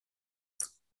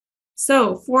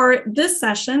So for this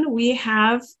session, we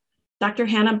have Dr.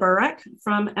 Hannah Burek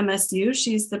from MSU.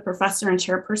 She's the professor and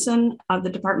chairperson of the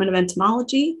Department of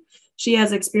Entomology. She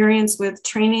has experience with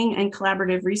training and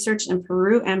collaborative research in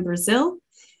Peru and Brazil.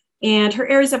 And her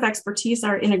areas of expertise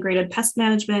are integrated pest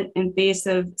management,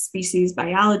 invasive species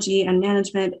biology and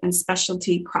management, and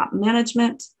specialty crop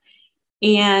management.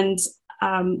 And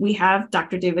we have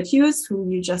Dr. David Hughes, who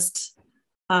you just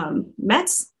met.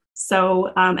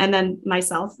 So, and then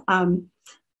myself,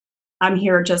 I'm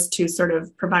here just to sort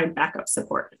of provide backup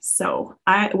support. So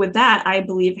with that, I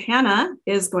believe Hannah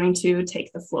is going to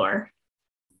take the floor.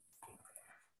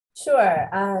 Sure.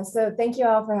 So thank you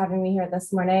all for having me here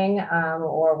this morning,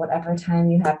 or whatever time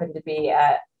you happen to be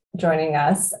at joining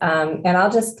us. And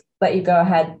I'll just let you go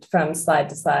ahead from slide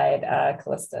to slide,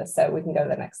 Callista, so we can go to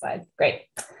the next slide. Great.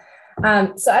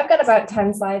 So I've got about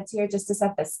 10 slides here just to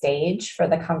set the stage for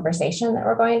the conversation that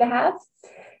we're going to have.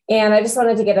 And I just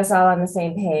wanted to get us all on the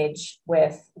same page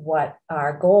with what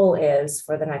our goal is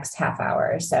for the next half hour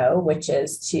or so, which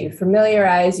is to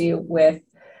familiarize you with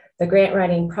the grant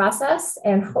writing process.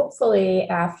 And hopefully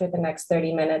after the next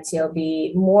 30 minutes, you'll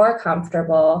be more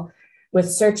comfortable with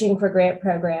searching for grant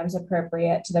programs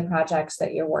appropriate to the projects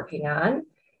that you're working on.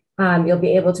 You'll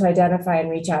be able to identify and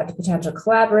reach out to potential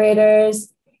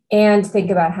collaborators and think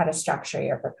about how to structure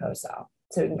your proposal.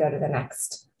 So we can go to the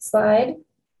next slide.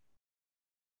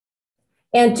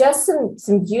 And just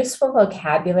some useful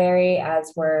vocabulary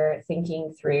as we're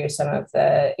thinking through some of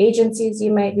the agencies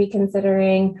you might be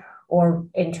considering or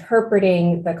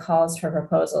interpreting the calls for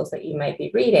proposals that you might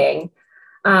be reading.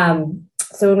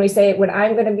 So when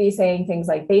I'm going to be saying things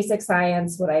like basic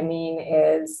science, what I mean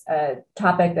is a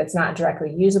topic that's not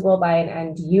directly usable by an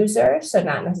end user, so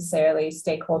not necessarily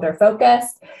stakeholder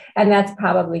focused, and that's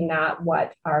probably not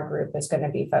what our group is going to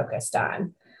be focused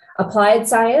on. Applied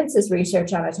science is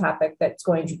research on a topic that's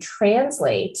going to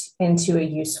translate into a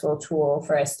useful tool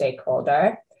for a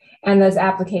stakeholder, and those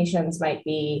applications might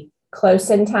be close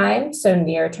in time, so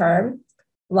near term,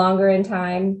 longer in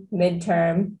time,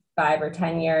 midterm, 5 or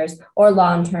 10 years, or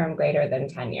long term, greater than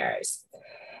 10 years.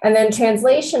 And then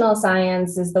translational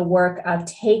science is the work of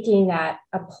taking that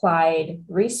applied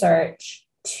research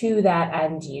to that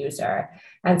end user.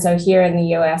 And so here in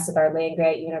the US at our land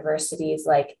grant universities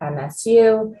like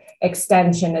MSU,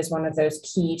 extension is one of those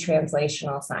key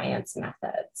translational science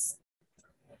methods.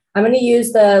 I'm going to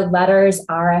use the letters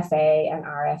RFA and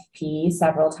RFP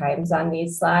several times on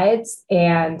these slides,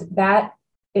 and that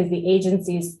is the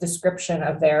agency's description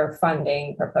of their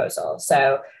funding proposal.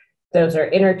 So those are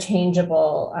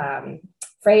interchangeable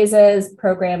phrases.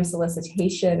 Program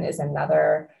solicitation is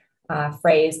another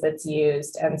phrase that's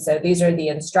used. And so these are the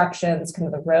instructions, kind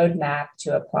of the roadmap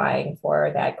to applying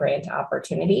for that grant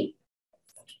opportunity.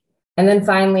 And then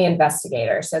finally,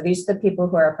 investigator. So these are the people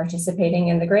who are participating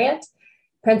in the grant.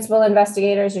 Principal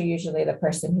investigators are usually the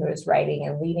person who is writing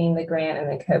and leading the grant, and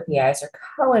then co-PIs or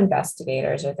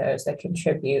co-investigators are those that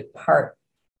contribute part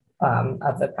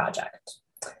of the project.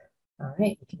 All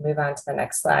right, we can move on to the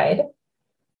next slide.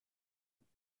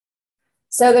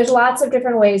 So there's lots of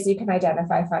different ways you can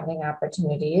identify funding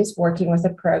opportunities. Working with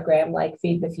a program like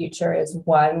Feed the Future is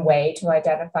one way to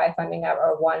identify funding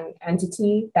or one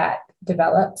entity that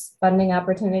develops funding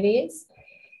opportunities.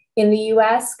 In the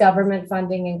US, government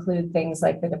funding include things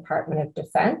like the Department of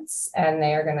Defense, and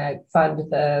they are going to fund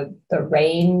the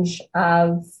range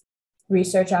of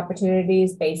research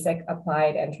opportunities, basic,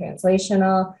 applied, and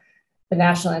translational. The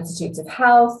National Institutes of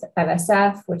Health,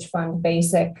 NSF, which fund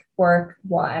basic work,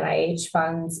 while NIH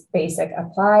funds basic,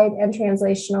 applied, and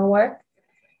translational work.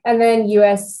 And then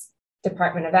US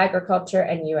Department of Agriculture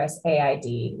and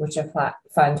USAID, which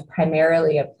fund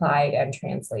primarily applied and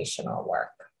translational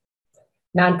work.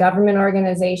 Non-government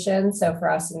organizations, so for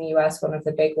us in the US, one of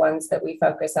the big ones that we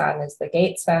focus on is the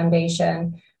Gates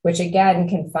Foundation, which again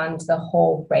can fund the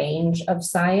whole range of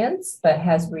science, but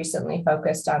has recently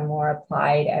focused on more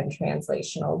applied and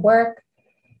translational work.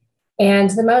 And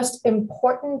the most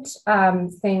important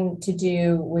thing to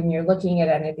do when you're looking at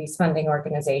any of these funding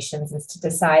organizations is to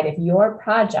decide if your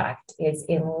project is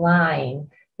in line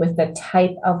with the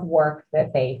type of work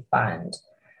that they fund.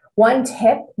 One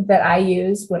tip that I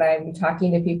use when I'm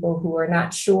talking to people who are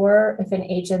not sure if an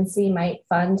agency might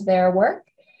fund their work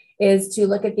is to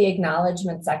look at the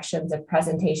acknowledgement sections of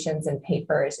presentations and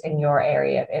papers in your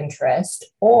area of interest,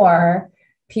 or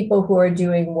people who are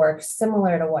doing work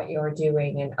similar to what you're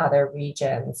doing in other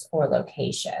regions or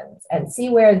locations, and see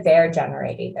where they're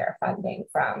generating their funding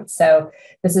from. So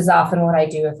this is often what I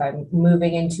do if I'm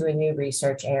moving into a new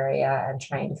research area and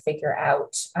trying to figure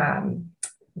out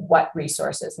what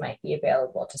resources might be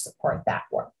available to support that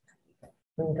work.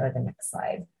 We can go to the next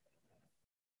slide.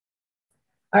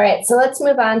 All right, so let's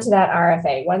move on to that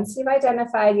RFA. Once you've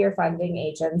identified your funding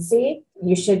agency,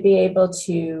 you should be able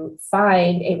to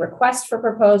find a request for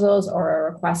proposals or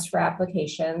a request for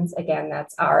applications. Again,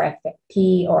 that's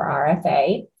RFP or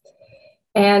RFA.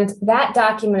 And that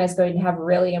document is going to have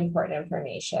really important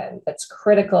information that's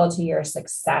critical to your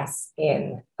success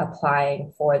in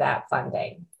applying for that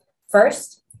funding.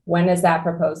 First, when is that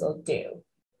proposal due?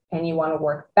 And you want to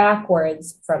work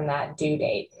backwards from that due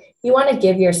date. You want to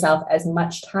give yourself as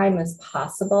much time as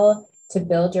possible to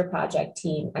build your project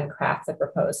team and craft the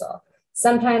proposal.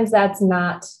 Sometimes that's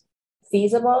not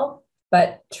feasible,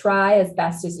 but try as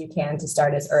best as you can to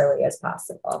start as early as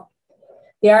possible.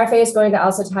 The RFA is going to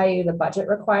also tell you the budget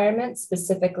requirements,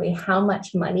 specifically how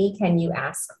much money can you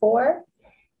ask for,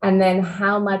 and then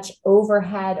how much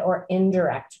overhead or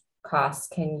indirect costs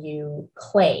can you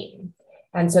claim.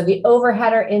 And so the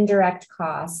overhead or indirect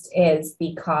cost is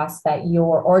the cost that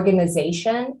your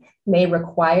organization may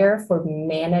require for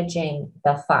managing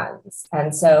the funds.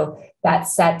 And so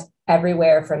that's set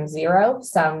everywhere from 0.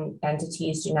 Some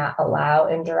entities do not allow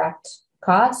indirect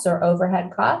costs or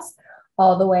overhead costs,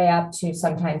 all the way up to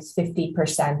sometimes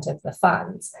 50% of the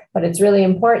funds. But it's really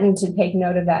important to take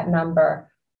note of that number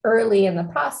early in the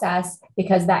process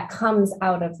because that comes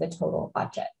out of the total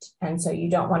budget. And so you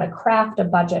don't want to craft a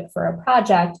budget for a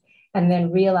project and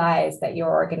then realize that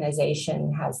your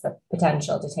organization has the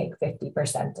potential to take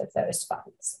 50% of those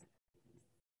funds.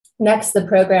 Next, the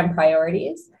program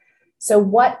priorities. So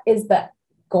what is the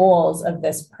goals of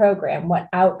this program? What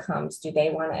outcomes do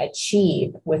they want to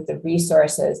achieve with the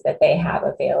resources that they have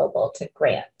available to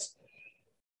grant?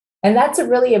 And that's a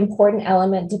really important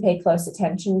element to pay close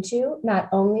attention to, not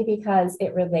only because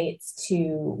it relates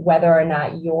to whether or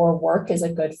not your work is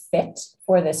a good fit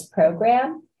for this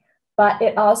program, but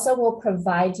it also will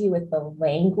provide you with the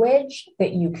language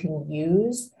that you can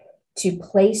use to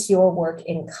place your work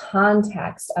in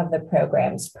context of the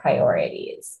program's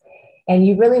priorities. And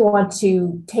you really want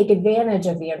to take advantage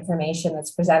of the information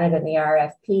that's presented in the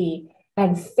RFP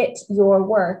and fit your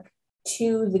work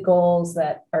to the goals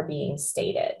that are being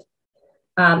stated.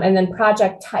 And then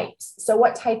project types. So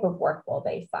what type of work will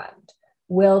they fund?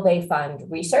 Will they fund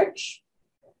research?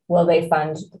 Will they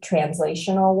fund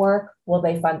translational work? Will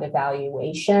they fund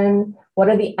evaluation? What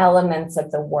are the elements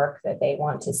of the work that they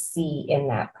want to see in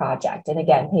that project? And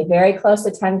again, pay very close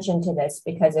attention to this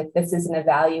because if this is an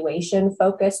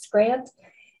evaluation-focused grant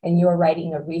and you're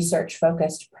writing a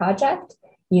research-focused project,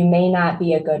 you may not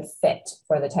be a good fit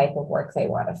for the type of work they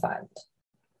want to fund.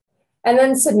 And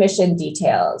then submission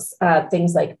details,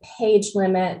 things like page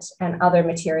limit and other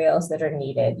materials that are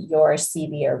needed, your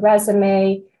CV or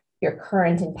resume, your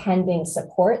current and pending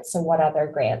support. So what other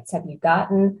grants have you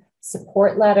gotten?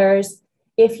 Support letters.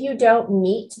 If you don't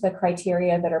meet the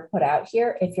criteria that are put out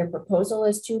here, if your proposal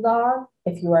is too long,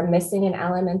 if you are missing an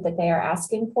element that they are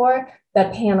asking for,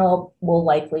 the panel will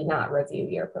likely not review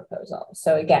your proposal.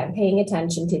 So again, paying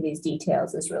attention to these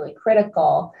details is really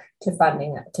critical to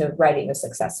funding, to writing a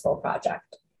successful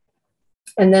project.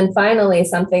 And then finally,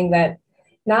 something that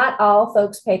not all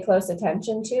folks pay close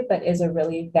attention to, but is a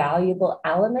really valuable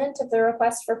element of the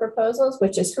request for proposals,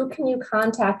 which is who can you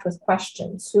contact with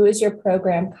questions? Who is your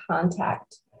program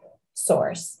contact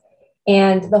source?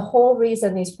 And the whole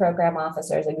reason these program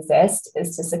officers exist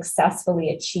is to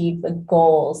successfully achieve the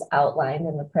goals outlined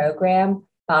in the program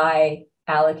by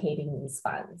allocating these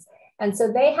funds. And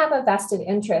so they have a vested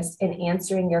interest in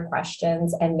answering your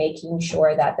questions and making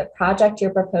sure that the project you're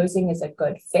proposing is a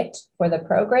good fit for the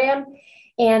program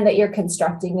and that you're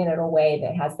constructing it in a way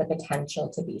that has the potential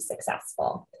to be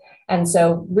successful. And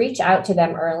so reach out to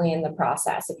them early in the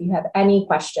process. If you have any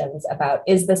questions about,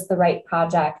 is this the right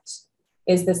project?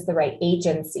 Is this the right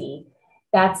agency?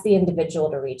 That's the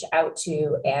individual to reach out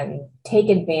to and take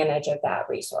advantage of that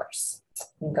resource.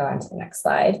 You can go on to the next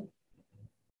slide.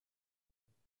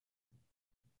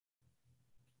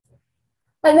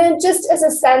 And then just as a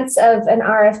sense of an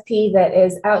RFP that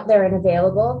is out there and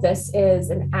available, this is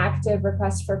an active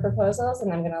request for proposals,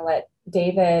 and I'm going to let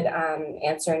David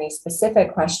answer any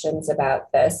specific questions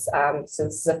about this. So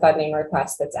this is a funding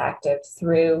request that's active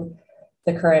through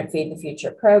the current Feed the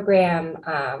Future program,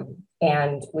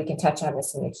 and we can touch on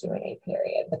this in the Q&A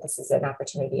period, but this is an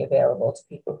opportunity available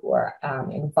to people who are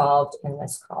involved in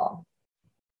this call.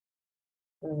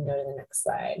 Let me go to the next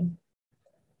slide.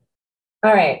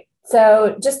 All right.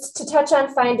 So just to touch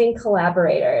on finding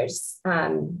collaborators,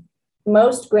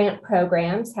 most grant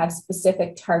programs have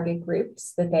specific target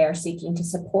groups that they are seeking to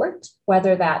support,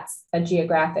 whether that's a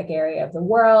geographic area of the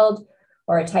world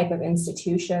or a type of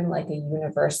institution like a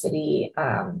university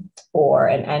or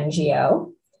an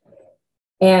NGO.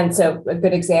 And so a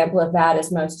good example of that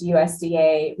is most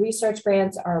USDA research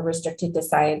grants are restricted to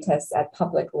scientists at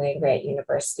public land-grant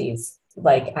universities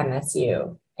like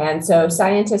MSU. And so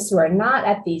scientists who are not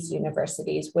at these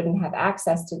universities wouldn't have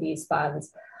access to these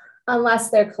funds unless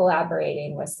they're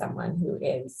collaborating with someone who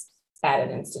is at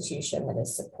an institution that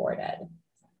is supported.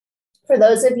 For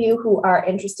those of you who are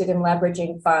interested in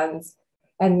leveraging funds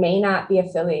and may not be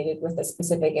affiliated with a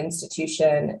specific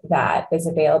institution that is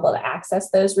available to access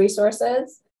those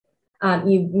resources,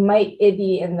 you might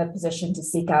be in the position to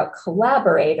seek out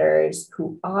collaborators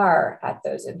who are at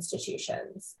those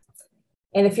institutions.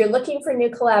 And if you're looking for new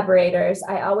collaborators,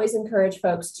 I always encourage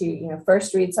folks to,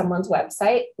 first read someone's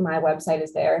website. My website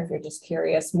is there if you're just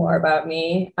curious more about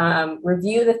me.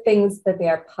 Review the things that they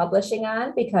are publishing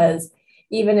on, because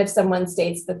even if someone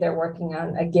states that they're working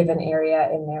on a given area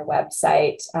in their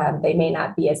website, they may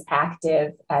not be as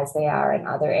active as they are in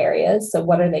other areas. So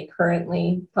what are they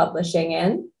currently publishing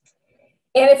in?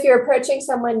 And if you're approaching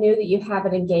someone new that you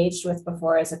haven't engaged with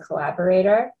before as a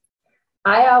collaborator,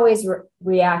 I always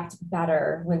react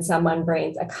better when someone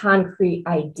brings a concrete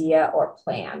idea or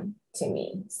plan to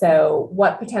me. So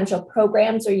what potential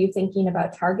programs are you thinking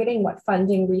about targeting? What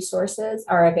funding resources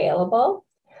are available?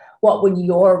 What would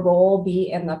your role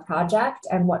be in the project?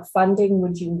 And what funding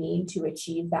would you need to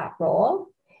achieve that role?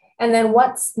 And then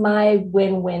what's my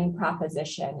win-win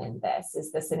proposition in this?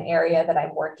 Is this an area that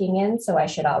I'm working in, so I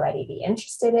should already be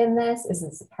interested in this? Is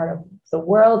this a part of the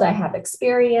world I have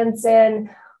experience in?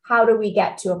 How do we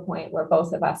get to a point where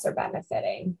both of us are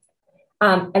benefiting?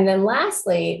 And then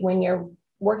lastly, when you're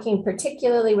working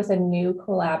particularly with a new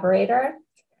collaborator,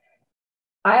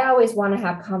 I always want to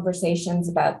have conversations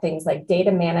about things like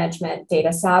data management,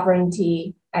 data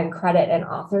sovereignty, and credit and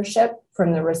authorship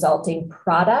from the resulting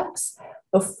products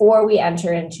before we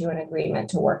enter into an agreement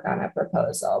to work on a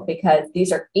proposal, because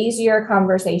these are easier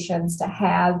conversations to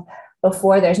have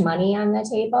before there's money on the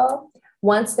table.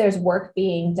 Once there's work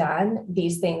being done,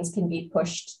 these things can be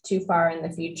pushed too far in the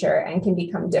future and can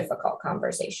become difficult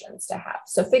conversations to have.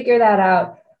 So figure that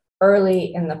out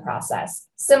early in the process.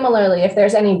 Similarly, if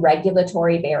there's any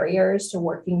regulatory barriers to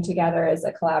working together as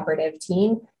a collaborative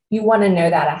team, you want to know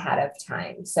that ahead of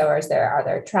time. So are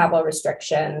there travel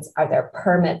restrictions? Are there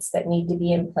permits that need to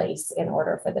be in place in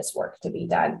order for this work to be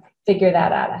done? Figure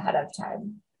that out ahead of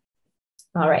time.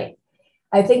 All right.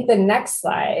 I think the next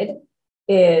slide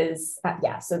is,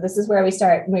 so this is where we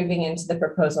start moving into the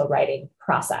proposal writing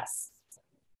process.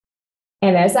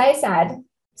 And as I said,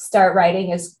 start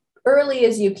writing as early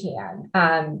as you can.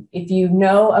 If you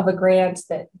know of a grant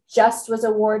that just was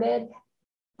awarded,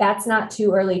 that's not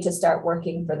too early to start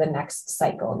working for the next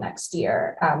cycle next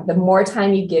year. The more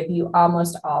time you give, you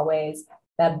almost always,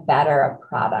 the better a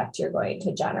product you're going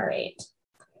to generate.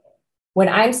 When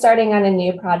I'm starting on a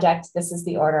new project, this is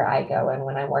the order I go in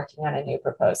when I'm working on a new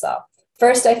proposal.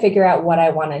 First, I figure out what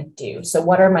I want to do. So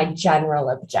what are my general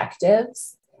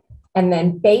objectives? And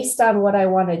then based on what I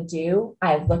want to do,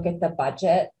 I look at the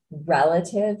budget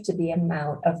relative to the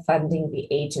amount of funding the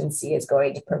agency is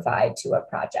going to provide to a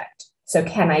project. So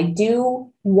can I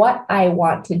do what I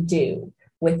want to do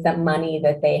with the money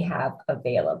that they have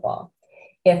available?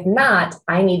 If not,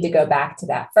 I need to go back to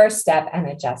that first step and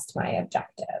adjust my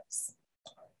objectives.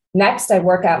 Next, I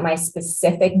work out my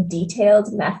specific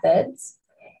detailed methods.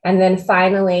 And then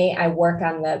finally, I work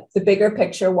on the bigger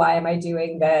picture. Why am I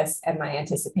doing this? And my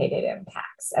anticipated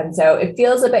impacts. And so it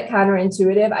feels a bit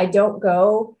counterintuitive. I don't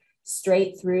go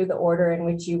straight through the order in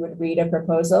which you would read a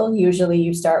proposal. Usually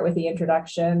you start with the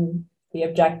introduction, the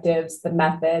objectives, the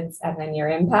methods, and then your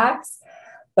impacts.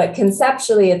 But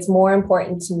conceptually, it's more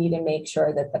important to me to make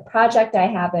sure that the project I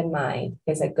have in mind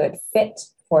is a good fit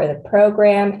for the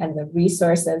program and the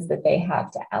resources that they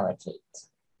have to allocate.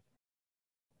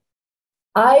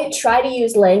 I try to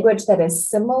use language that is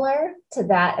similar to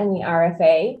that in the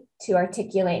RFA to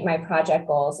articulate my project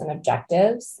goals and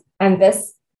objectives. And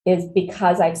this is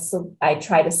because I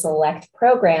try to select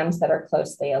programs that are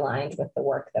closely aligned with the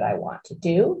work that I want to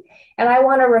do. And I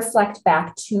want to reflect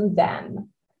back to them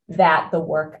that the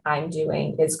work I'm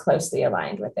doing is closely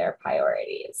aligned with their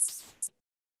priorities.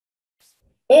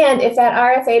 And if that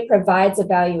RFA provides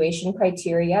evaluation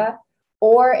criteria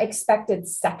or expected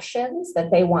sections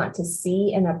that they want to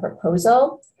see in a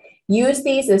proposal, use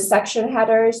these as section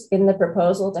headers in the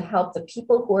proposal to help the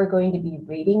people who are going to be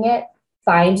reading it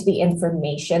find the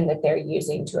information that they're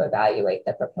using to evaluate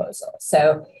the proposal.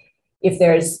 So if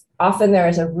there is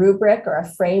a rubric or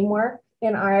a framework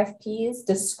in RFPs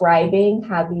describing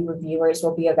how the reviewers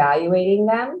will be evaluating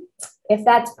them. If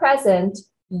that's present,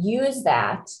 use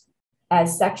that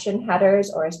as section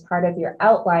headers or as part of your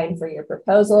outline for your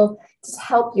proposal to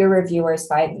help your reviewers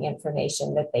find the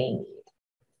information that they need.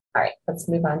 All right, let's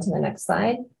move on to the next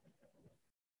slide.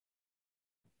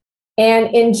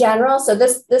 And in general, so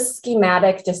this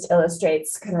schematic just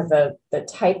illustrates kind of the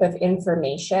type of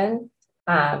information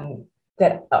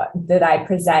that I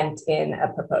present in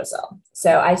a proposal.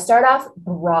 So I start off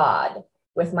broad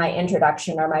with my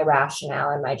introduction or my rationale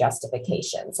and my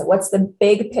justification. So what's the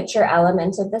big picture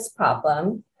element of this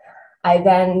problem? I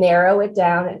then narrow it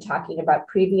down and talking about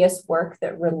previous work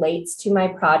that relates to my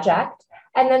project.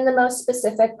 And then the most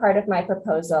specific part of my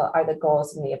proposal are the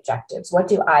goals and the objectives. What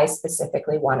do I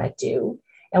specifically want to do?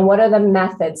 And what are the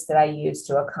methods that I use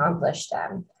to accomplish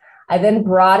them? I then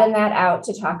broaden that out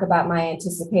to talk about my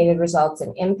anticipated results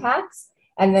and impacts.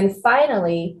 And then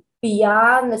finally,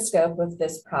 beyond the scope of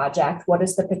this project, what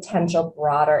is the potential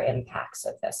broader impacts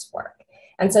of this work?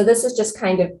 And so this is just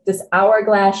kind of this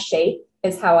hourglass shape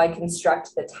is how I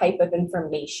construct the type of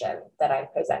information that I'm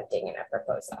presenting in a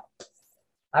proposal.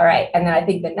 All right, and then I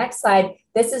think the next slide,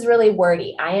 this is really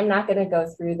wordy. I am not going to go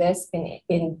through this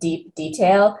in deep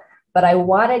detail, but I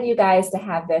wanted you guys to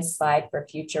have this slide for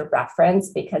future reference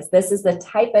because this is the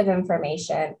type of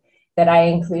information that I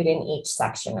include in each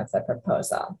section of the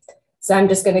proposal. So I'm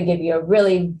just going to give you a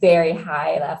really very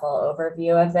high level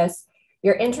overview of this.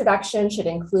 Your introduction should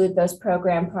include those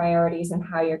program priorities and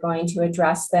how you're going to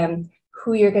address them,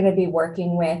 who you're going to be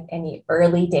working with, any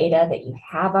early data that you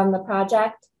have on the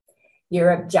project.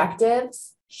 Your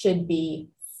objectives should be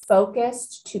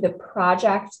focused to the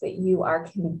project that you are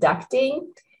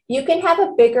conducting. You can have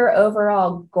a bigger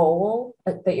overall goal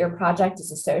that your project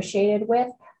is associated with,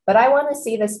 but I want to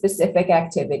see the specific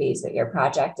activities that your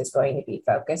project is going to be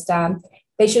focused on.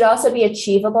 They should also be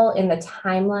achievable in the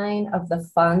timeline of the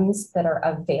funds that are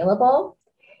available.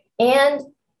 And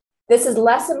this is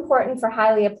less important for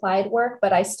highly applied work,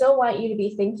 but I still want you to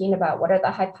be thinking about what are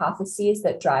the hypotheses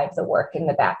that drive the work in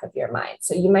the back of your mind.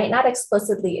 So you might not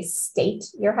explicitly state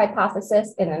your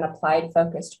hypothesis in an applied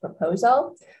focused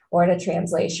proposal or in a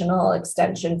translational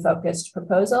extension focused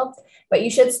proposal, but you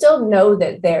should still know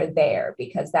that they're there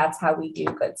because that's how we do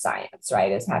good science,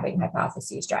 right? Is having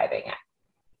hypotheses driving it.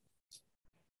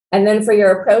 And then for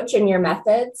your approach and your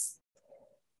methods,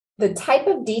 the type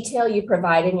of detail you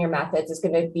provide in your methods is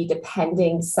going to be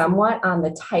depending somewhat on the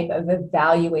type of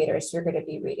evaluators you're going to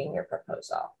be reading your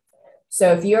proposal.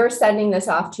 So if you're sending this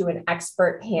off to an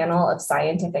expert panel of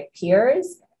scientific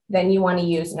peers, then you want to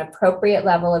use an appropriate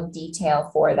level of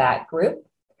detail for that group.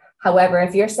 However,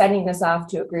 if you're sending this off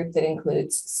to a group that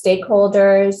includes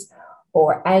stakeholders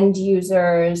or end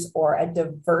users or a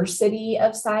diversity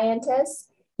of scientists,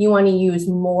 you want to use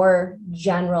more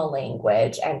general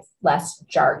language and less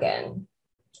jargon.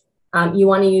 You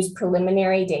want to use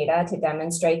preliminary data to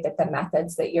demonstrate that the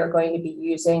methods that you're going to be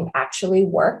using actually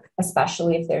work,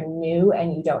 especially if they're new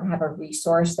and you don't have a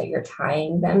resource that you're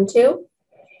tying them to.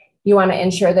 You want to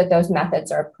ensure that those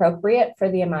methods are appropriate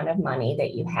for the amount of money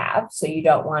that you have. So you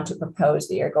don't want to propose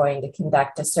that you're going to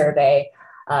conduct a survey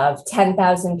of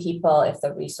 10,000 people if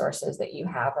the resources that you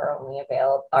have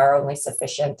are only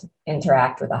sufficient to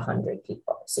interact with 100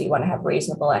 people. So you want to have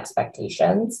reasonable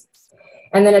expectations.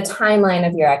 And then a timeline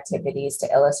of your activities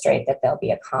to illustrate that they'll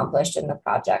be accomplished in the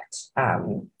project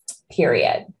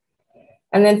period.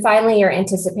 And then finally, your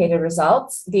anticipated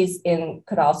results. These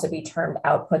could also be termed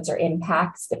outputs or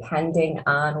impacts depending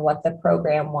on what the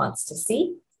program wants to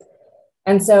see.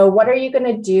 And so what are you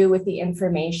going to do with the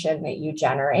information that you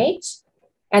generate?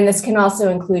 And this can also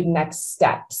include next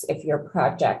steps if your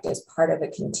project is part of a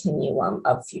continuum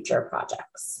of future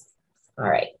projects. All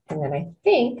right, and then I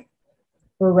think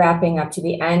we're wrapping up to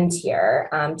the end here,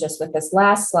 just with this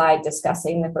last slide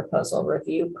discussing the proposal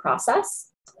review process.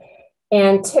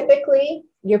 And typically,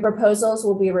 your proposals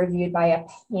will be reviewed by a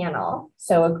panel,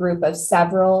 so a group of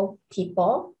several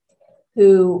people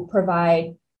who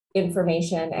provide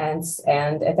information and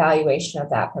evaluation of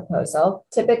that proposal.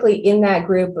 Typically in that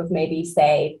group of maybe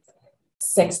say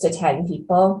 6 to 10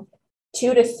 people,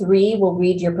 2 to 3 will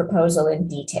read your proposal in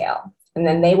detail, and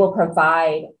then they will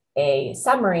provide a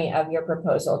summary of your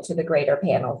proposal to the greater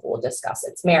panel who will discuss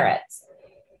its merits.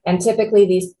 And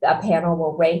typically a panel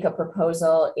will rank a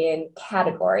proposal in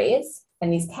categories,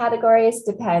 and these categories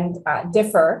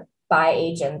differ by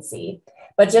agency.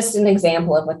 But just an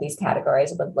example of what these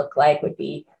categories would look like would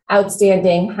be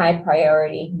outstanding, high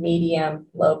priority, medium,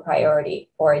 low priority,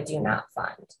 or a do not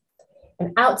fund.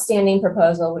 An outstanding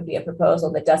proposal would be a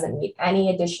proposal that doesn't need any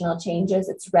additional changes.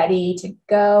 It's ready to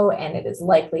go and it is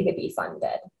likely to be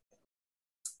funded.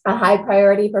 A high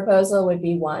priority proposal would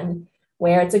be one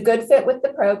where it's a good fit with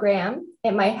the program.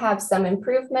 It might have some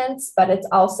improvements, but it's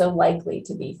also likely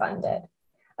to be funded.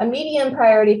 A medium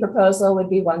priority proposal would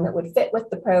be one that would fit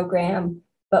with the program,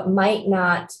 but might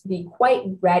not be quite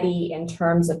ready in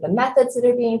terms of the methods that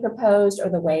are being proposed or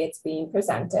the way it's being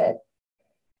presented.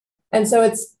 And so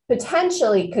it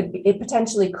potentially could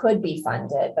be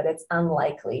funded, but it's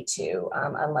unlikely to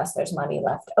unless there's money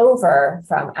left over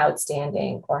from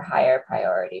outstanding or higher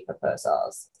priority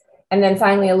proposals. And then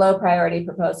finally, a low priority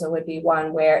proposal would be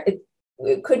one where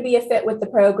it could be a fit with the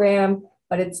program,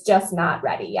 but it's just not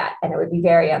ready yet. And it would be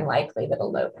very unlikely that a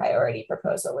low priority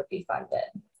proposal would be funded.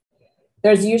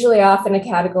 There's usually often a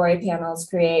category panels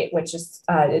create, which is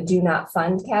a do not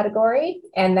fund category.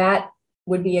 And that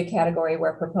would be a category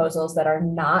where proposals that are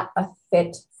not a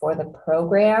fit for the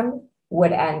program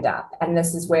would end up. And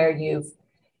this is where you've,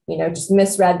 just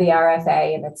misread the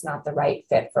RFA and it's not the right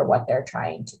fit for what they're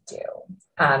trying to do.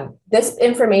 This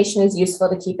information is useful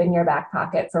to keep in your back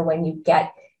pocket for when you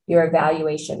get your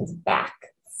evaluations back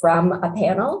from a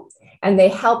panel, and they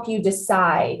help you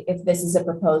decide if this is a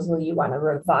proposal you want to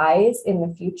revise in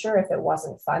the future if it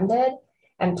wasn't funded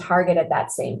and target at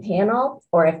that same panel,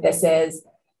 or if this is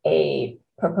a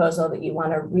proposal that you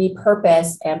want to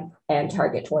repurpose and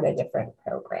target toward a different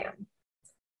program.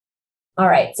 All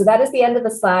right, so that is the end of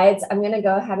the slides. I'm going to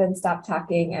go ahead and stop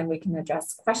talking and we can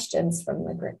address questions from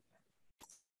the group.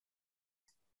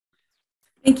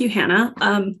 Thank you, Hannah.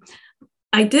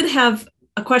 I did have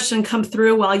a question come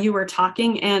through while you were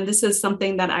talking, and this is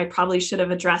something that I probably should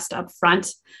have addressed up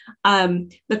front.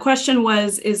 The question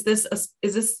was, is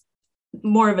this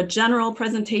more of a general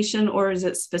presentation or is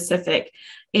it specific?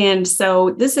 And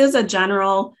so this is a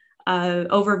general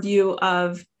overview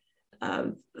of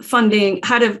funding,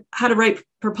 how to write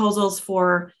proposals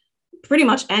for pretty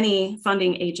much any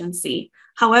funding agency.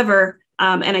 However,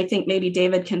 and I think maybe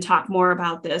David can talk more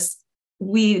about this,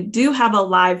 we do have a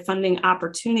live funding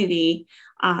opportunity.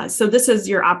 So this is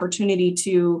your opportunity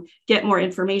to get more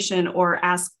information or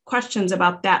ask questions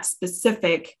about that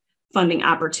specific funding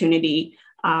opportunity.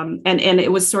 And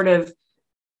it was sort of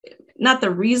not the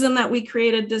reason that we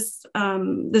created this,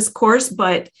 this course,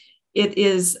 but it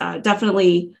is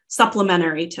definitely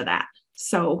supplementary to that.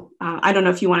 So I don't know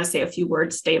if you want to say a few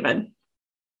words, David.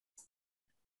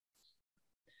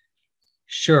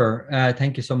 Sure.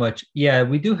 Thank you so much. Yeah,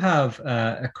 we do have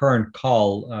a current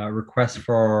call request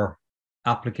for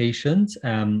applications.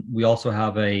 We also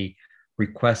have a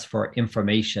request for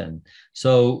information.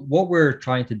 So what we're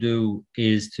trying to do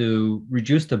is to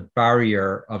reduce the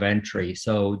barrier of entry.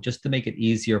 So just to make it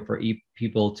easier for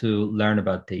people to learn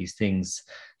about these things.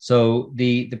 So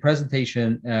the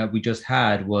presentation we just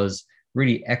had was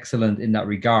really excellent in that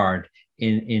regard,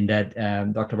 in that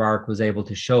Dr. Barak was able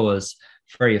to show us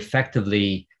very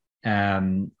effectively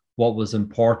what was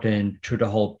important through the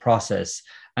whole process.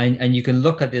 And you can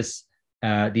look at this,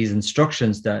 these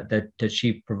instructions that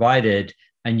she provided,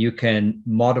 and you can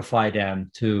modify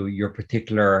them to your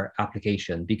particular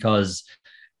application, because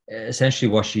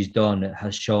essentially what she's done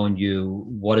has shown you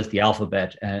what is the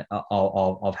alphabet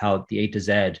of how the A to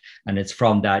Z, and it's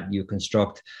from that you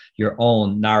construct your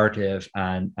own narrative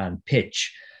and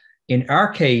pitch. In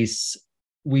our case,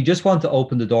 we just want to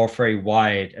open the door very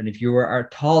wide. And if you are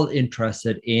at all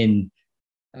interested in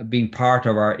being part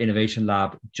of our innovation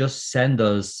lab, just send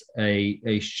us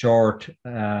a short,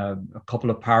 a couple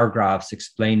of paragraphs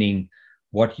explaining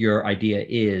what your idea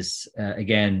is.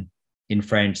 Again, in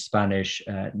French, Spanish,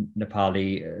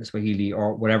 Nepali, Swahili,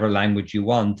 or whatever language you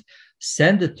want,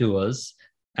 send it to us,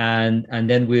 and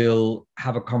then we'll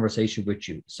have a conversation with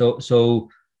you. So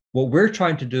what we're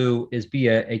trying to do is be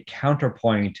a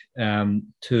counterpoint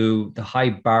to the high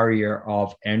barrier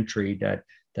of entry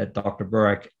that Dr.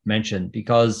 Burek mentioned,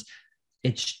 because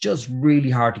it's just really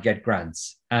hard to get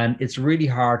grants. And it's really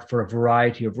hard for a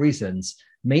variety of reasons,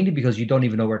 mainly because you don't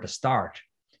even know where to start.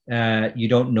 You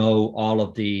don't know all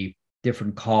of the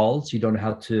different calls. You don't know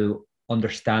how to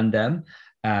understand them.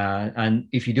 And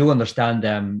if you do understand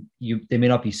them, they may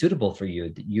not be suitable for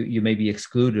you. You may be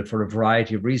excluded for a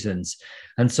variety of reasons.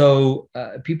 And so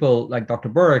people like Dr.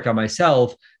 Burek and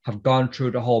myself have gone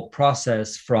through the whole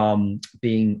process from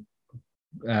being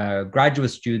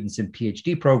graduate students in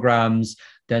PhD programs,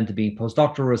 then to being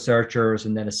postdoctoral researchers,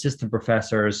 and then assistant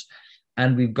professors.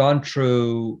 And we've gone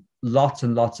through lots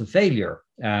and lots of failure.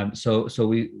 So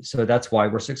that's why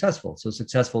we're successful. So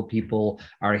successful people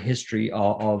are a history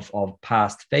of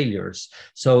past failures.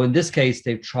 So in this case,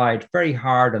 they've tried very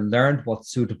hard and learned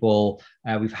what's suitable.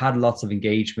 We've had lots of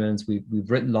engagements. We've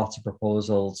written lots of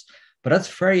proposals, but that's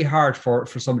very hard for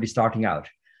somebody starting out.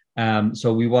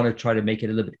 So we want to try to make it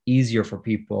a little bit easier for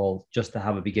people just to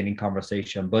have a beginning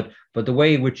conversation. But the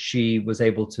way in which she was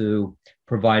able to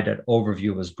provide that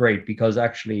overview was great, because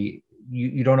actually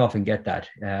you don't often get that.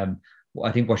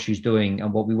 I think what she's doing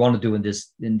and what we want to do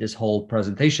in this whole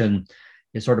presentation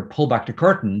is sort of pull back the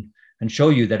curtain and show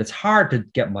you that it's hard to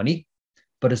get money,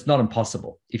 but it's not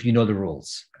impossible if you know the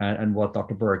rules. And what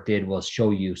Dr. Burke did was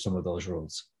show you some of those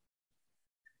rules.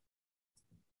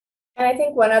 And I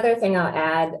think one other thing I'll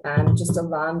add, just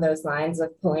along those lines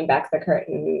of pulling back the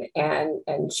curtain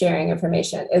and sharing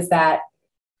information, is that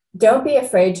don't be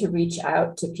afraid to reach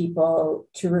out to people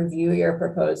to review your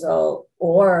proposal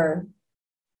or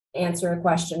answer a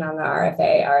question on the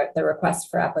RFA, or the request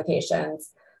for applications,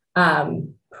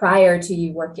 prior to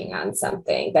you working on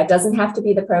something. That doesn't have to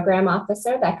be the program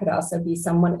officer. That could also be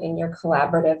someone in your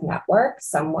collaborative network,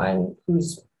 someone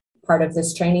who's part of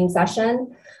this training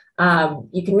session.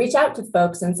 You can reach out to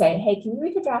folks and say, hey, can you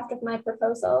read a draft of my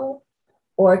proposal?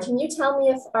 Or can you tell me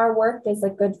if our work is a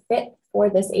good fit for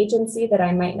this agency that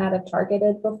I might not have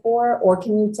targeted before? Or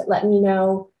can you let me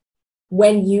know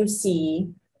when you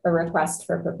see a request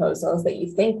for proposals that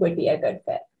you think would be a good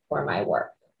fit for my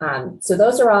work? So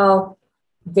those are all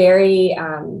very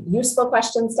useful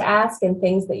questions to ask, and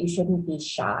things that you shouldn't be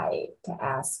shy to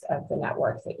ask of the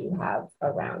network that you have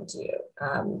around you.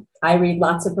 I read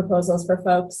lots of proposals for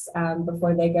folks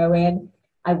before they go in.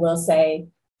 I will say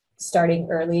starting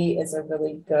early is a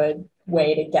really good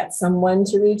way to get someone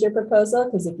to read your proposal,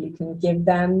 because if you can give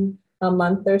them a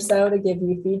month or so to give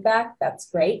you feedback, that's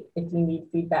great. If you need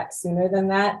feedback sooner than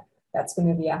that, that's going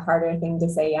to be a harder thing to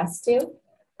say yes to.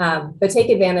 But take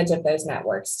advantage of those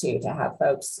networks too, to have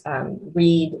folks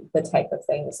read the type of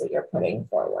things that you're putting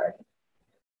forward.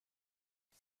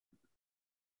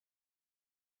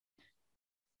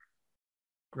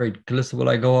 Great. Calista, will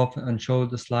I go off and show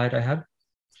the slide I had?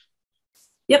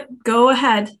 Yep, go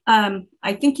ahead.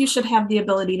 I think you should have the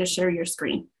ability to share your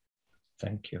screen.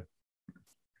 Thank you.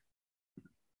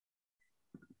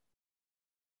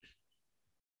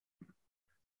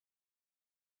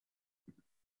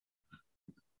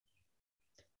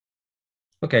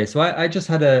 Okay, so I just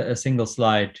had a single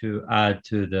slide to add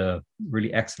to the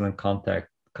really excellent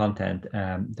content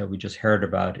that we just heard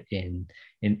about in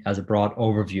as a broad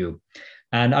overview.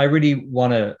 And I really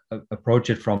want to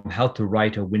approach it from how to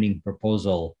write a winning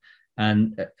proposal,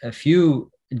 and a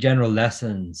few general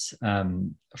lessons.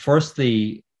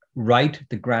 Firstly, write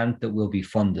the grant that will be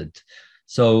funded.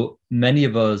 So many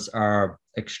of us are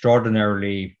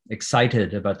extraordinarily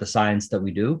excited about the science that we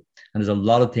do, and there's a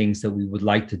lot of things that we would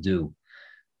like to do,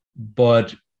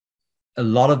 but a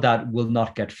lot of that will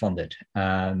not get funded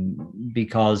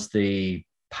because the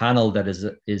panel that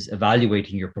is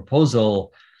evaluating your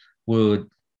proposal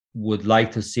would like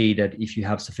to see that if you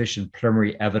have sufficient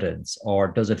preliminary evidence, or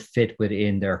does it fit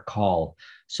within their call.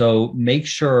 So make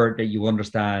sure that you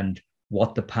understand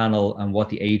what the panel and what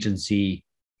the agency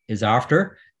is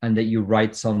after, and that you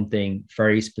write something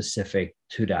very specific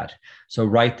to that. So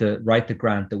write the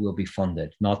grant that will be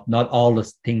funded, not all the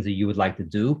things that you would like to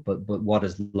do, but what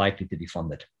is likely to be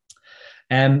funded.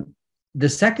 The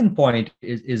second point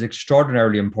is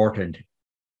extraordinarily important,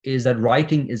 is that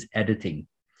writing is editing.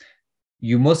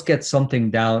 You must get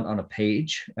something down on a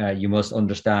page. You must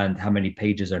understand how many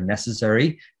pages are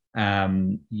necessary.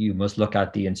 You must look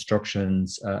at the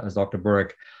instructions, as Dr.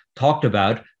 Burke talked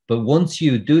about. But once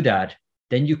you do that,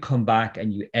 then you come back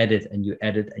and you edit and you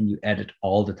edit and you edit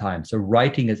all the time. So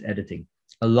writing is editing.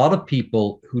 A lot of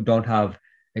people who don't have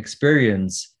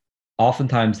experience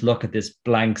oftentimes look at this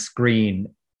blank screen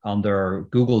on their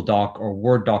Google Doc or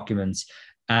Word documents,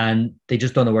 and they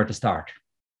just don't know where to start.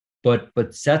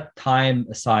 But set time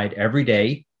aside every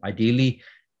day, ideally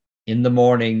in the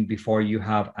morning before you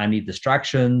have any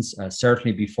distractions,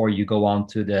 certainly before you go on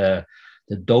to the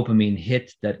dopamine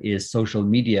hit that is social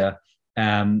media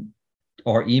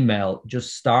or email.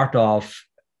 Just start off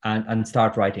and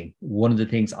start writing. One of the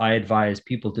things I advise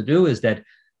people to do is that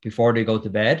before they go to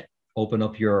bed, open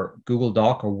up your Google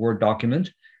Doc or Word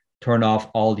document, turn off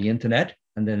all the internet,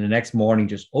 and then the next morning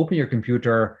just open your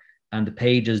computer and the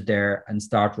page is there, and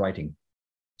start writing.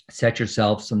 Set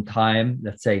yourself some time,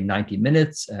 let's say 90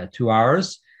 minutes, 2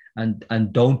 hours, and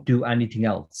don't do anything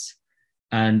else.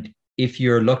 And if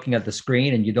you're looking at the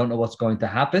screen and you don't know what's going to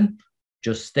happen,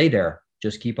 just stay there.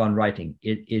 Just keep on writing.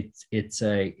 It's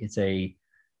a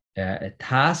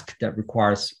task that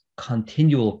requires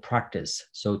continual practice.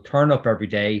 So turn up every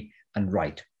day and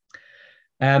write.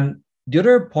 The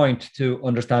other point to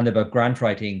understand about grant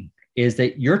writing is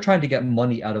that you're trying to get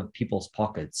money out of people's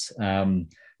pockets.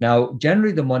 Now,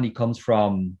 generally the money comes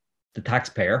from the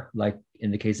taxpayer, like in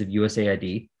the case of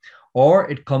USAID, or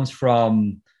it comes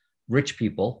from rich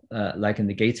people, like in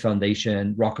the Gates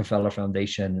Foundation, Rockefeller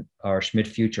Foundation, or Schmidt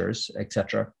Futures,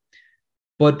 etc.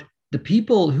 But the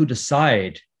people who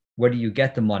decide whether you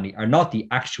get the money are not the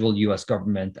actual US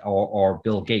government or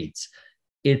Bill Gates.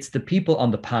 It's the people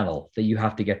on the panel that you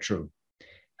have to get through.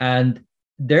 And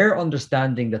they're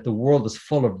understanding that the world is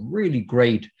full of really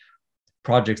great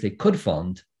projects they could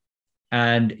fund,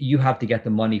 and you have to get the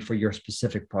money for your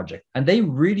specific project. And they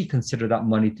really consider that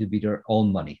money to be their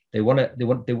own money.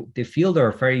 They feel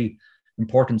they're very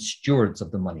important stewards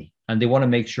of the money, and they want to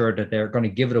make sure that they're going to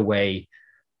give it away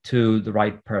to the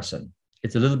right person.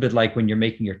 It's a little bit like when you're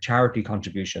making your charity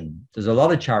contribution. There's a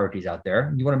lot of charities out there,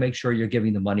 and you want to make sure you're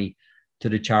giving the money to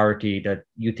the charity that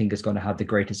you think is going to have the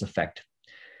greatest effect.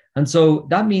 And so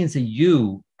that means that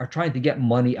you are trying to get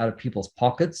money out of people's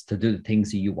pockets to do the things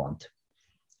that you want.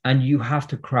 And you have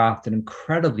to craft an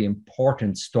incredibly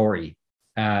important story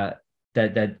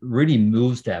that really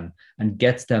moves them and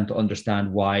gets them to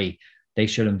understand why they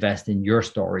should invest in your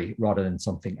story rather than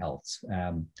something else.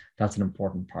 That's an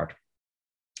important part.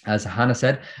 As Hannah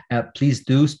said, please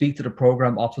do speak to the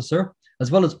program officer as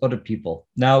well as other people.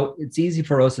 Now, it's easy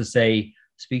for us to say,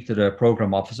 speak to the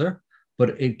program officer,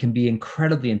 but it can be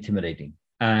incredibly intimidating.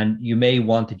 And you may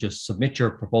want to just submit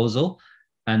your proposal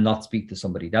and not speak to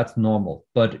somebody. That's normal.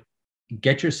 But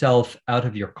get yourself out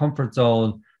of your comfort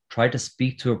zone. Try to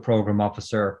speak to a program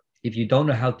officer. If you don't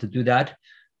know how to do that,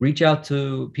 reach out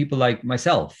to people like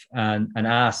myself and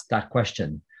ask that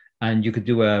question. And you could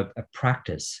do a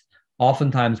practice.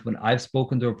 Oftentimes, when I've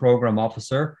spoken to a program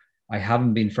officer, I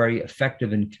haven't been very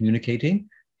effective in communicating,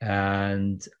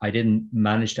 and I didn't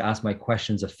manage to ask my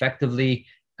questions effectively.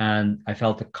 And I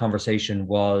felt the conversation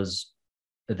was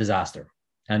a disaster.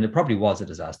 And it probably was a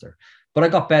disaster, but I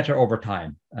got better over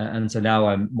time. And so now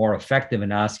I'm more effective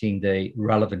in asking the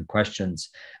relevant questions.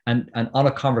 And on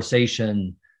a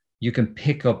conversation, you can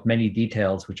pick up many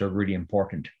details which are really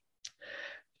important.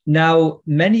 Now,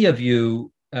 many of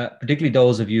you, particularly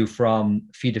those of you from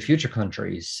Feed the Future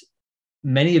countries,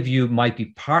 many of you might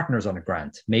be partners on a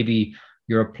grant. Maybe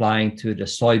you're applying to the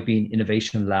Soybean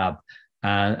Innovation Lab,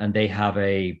 and they have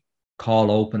a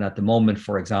call open at the moment,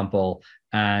 for example,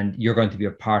 and you're going to be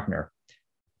a partner.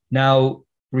 Now,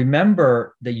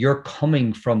 remember that you're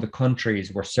coming from the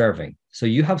countries we're serving. So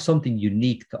you have something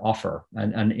unique to offer.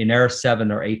 And in our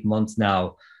 7 or 8 months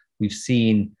now, we've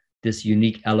seen this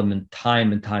unique element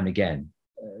time and time again.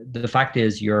 The fact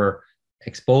is you're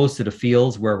exposed to the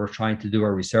fields where we're trying to do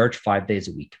our research 5 days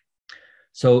a week.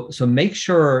 So make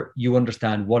sure you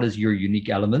understand what is your unique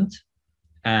element.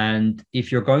 And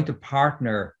if you're going to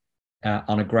partner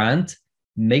on a grant,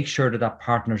 make sure that that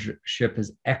partnership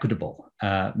is equitable.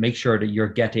 Make sure that you're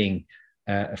getting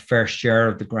a fair share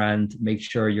of the grant. Make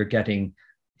sure you're getting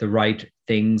the right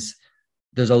things.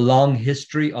 There's a long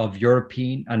history of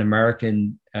European and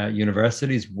American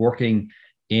universities working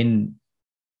in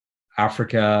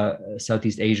Africa,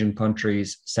 Southeast Asian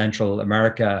countries, Central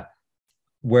America,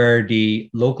 where the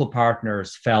local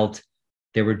partners felt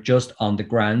they were just on the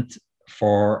grant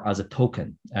as a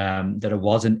token, that it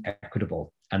wasn't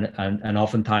equitable. And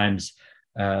oftentimes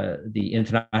the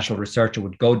international researcher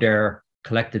would go there,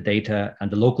 collect the data,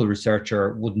 and the local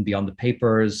researcher wouldn't be on the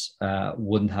papers,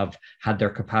 wouldn't have had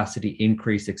their capacity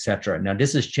increased, etc. Now,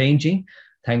 this is changing,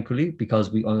 thankfully,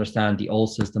 because we understand the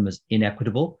old system is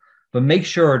inequitable, but make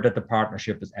sure that the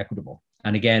partnership is equitable.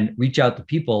 And again, reach out to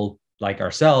people like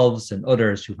ourselves and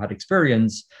others who've had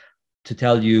experience to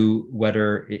tell you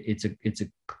whether it's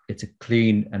a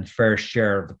clean and fair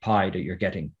share of the pie that you're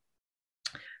getting.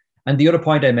 And the other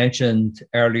point I mentioned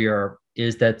earlier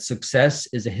is that success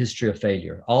is a history of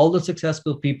failure. All the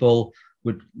successful people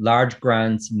with large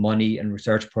grants, money, and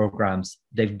research programs,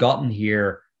 they've gotten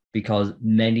here because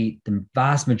the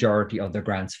vast majority of their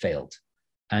grants failed.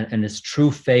 And it's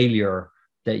true failure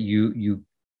that you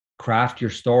craft your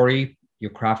story, you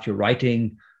craft your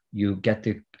writing, you get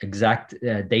the exact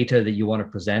data that you want to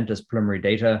present as preliminary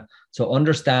data. So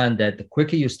understand that the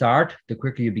quicker you start, the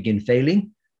quicker you begin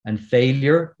failing, and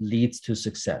failure leads to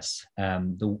success.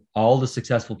 All the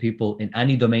successful people in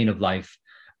any domain of life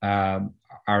are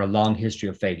a long history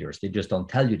of failures. They just don't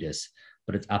tell you this,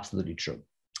 but it's absolutely true.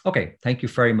 Okay, thank you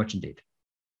very much indeed.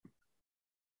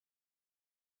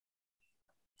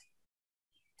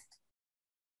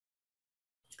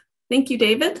 Thank you,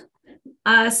 David.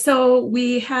 So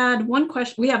we had one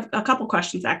question. We have a couple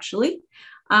questions, actually.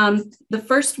 The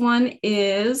first one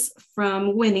is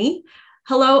from Winnie.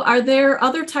 Hello, are there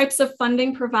other types of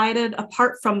funding provided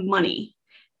apart from money?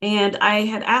 And I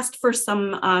had asked for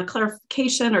some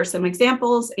clarification or some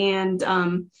examples, and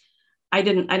I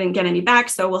didn't get any back,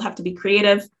 so we'll have to be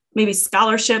creative. maybe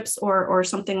scholarships or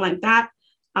something like that.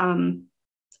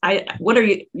 What are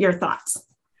your thoughts?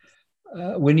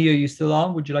 Winnie, are you still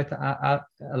on? Would you like to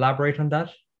elaborate on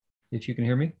that, if you can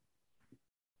hear me?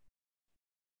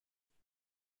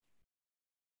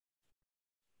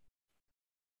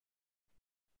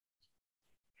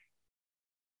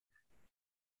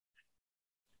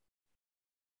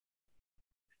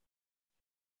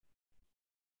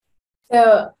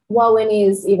 So while Winnie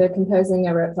is either composing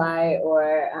a reply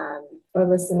or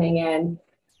listening in,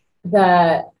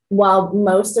 while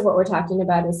most of what we're talking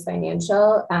about is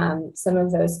financial, some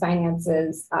of those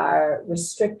finances are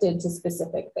restricted to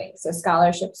specific things. So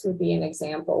scholarships would be an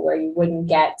example where you wouldn't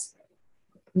get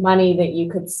money that you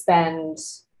could spend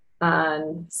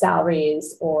on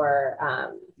salaries or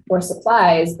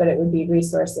supplies, but it would be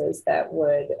resources that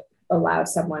would allow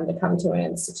someone to come to an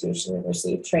institution and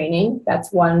receive training.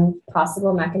 That's one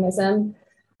possible mechanism.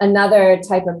 Another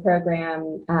type of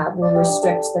program will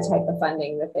restrict the type of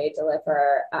funding that they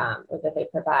deliver or that they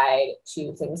provide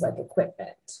to things like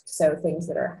equipment. So things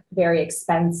that are very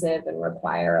expensive and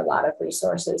require a lot of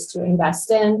resources to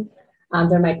invest in.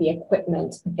 There might be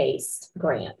equipment-based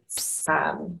grants.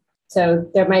 So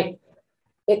there might,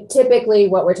 typically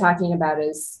what we're talking about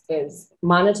is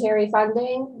monetary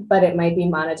funding, but it might be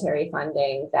monetary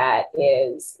funding that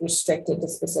is restricted to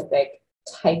specific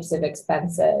types of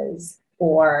expenses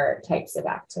or types of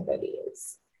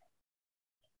activities.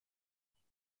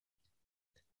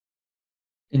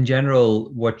 In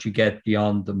general, what you get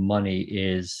beyond the money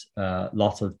is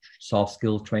lots of soft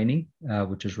skill training,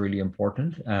 which is really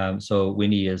important. So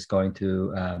Winnie is going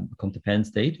to come to Penn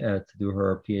State to do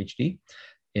her PhD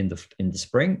in the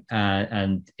spring,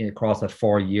 and across that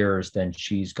 4 years, then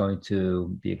she's going to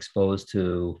be exposed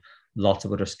to lots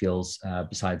of other skills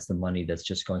besides the money that's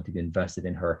just going to be invested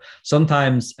in her.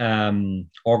 Sometimes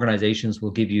organizations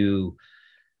will give you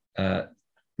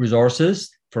resources.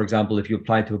 For example, if you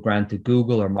apply to a grant to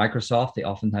Google or Microsoft, they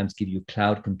oftentimes give you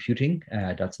cloud computing.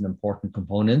 That's an important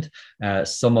component.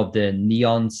 Some of the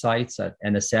NEON sites at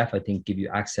NSF, I think, give you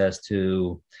access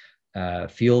to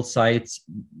field sites.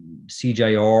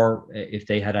 CJR, if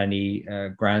they had any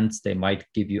grants, they might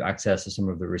give you access to some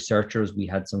of the researchers. We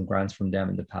had some grants from them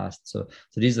in the past. So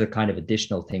these are the kind of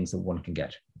additional things that one can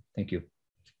get. Thank you.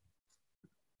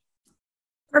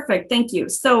 Perfect, thank you.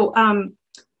 So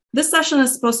this session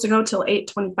is supposed to go till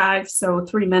 8:25, so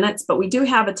 3 minutes, but we do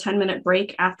have a 10-minute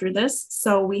break after this.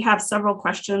 So we have several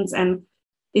questions, and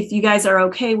if you guys are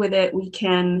okay with it, we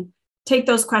can take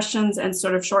those questions and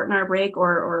sort of shorten our break,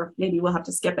 or maybe we'll have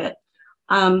to skip it.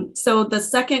 So the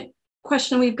second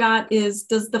question we've got is,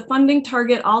 does the funding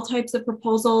target all types of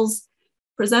proposals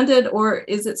presented, or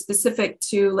is it specific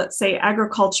to, let's say,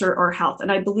 agriculture or health?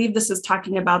 And I believe this is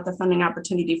talking about the funding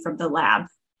opportunity from the lab,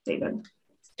 David.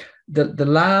 The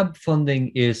lab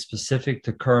funding is specific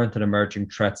to current and emerging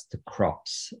threats to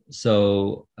crops.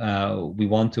 So we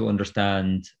want to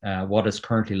understand what is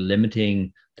currently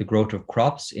limiting the growth of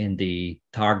crops in the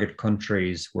target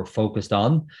countries we're focused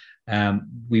on.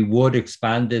 We would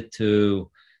expand it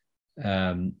to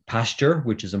pasture,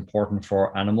 which is important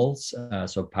for animals.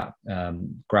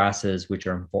 Grasses, which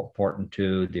are important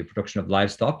to the production of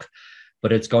livestock.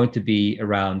 But it's going to be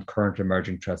around current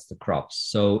emerging threats to crops.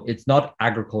 So it's not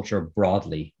agriculture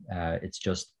broadly. It's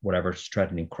just whatever's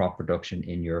threatening crop production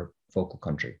in your focal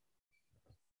country.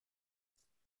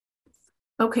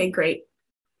 Okay, great.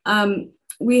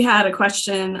 We had a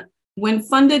question. When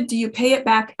funded, do you pay it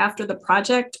back after the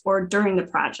project or during the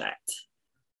project?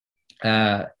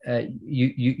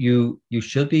 You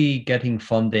should be getting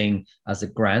funding as a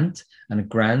grant, and a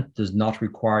grant does not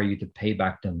require you to pay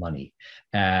back the money.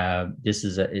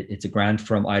 It's a grant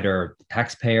from either the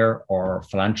taxpayer or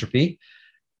philanthropy.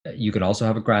 You can also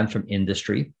have a grant from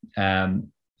industry.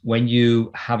 When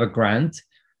you have a grant,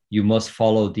 you must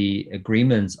follow the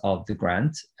agreements of the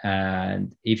grant,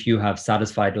 and if you have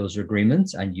satisfied those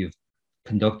agreements and you've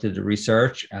conducted the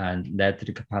research and led to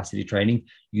the capacity training,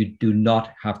 you do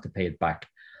not have to pay it back.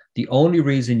 The only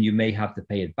reason you may have to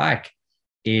pay it back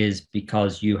is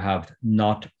because you have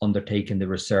not undertaken the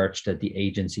research that the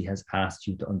agency has asked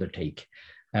you to undertake.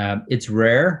 It's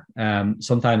rare.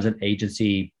 Sometimes an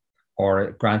agency or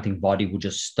a granting body will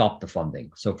just stop the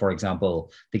funding. So for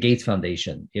example, the Gates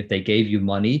Foundation, if they gave you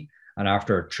money and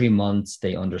after 3 months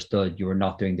they understood you were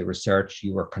not doing the research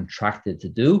you were contracted to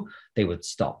do, they would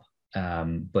stop.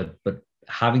 But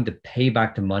having to pay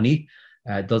back the money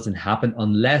doesn't happen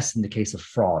unless in the case of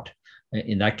fraud.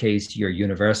 In that case, your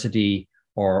university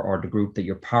or the group that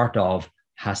you're part of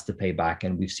has to pay back.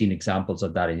 And we've seen examples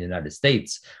of that in the United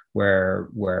States where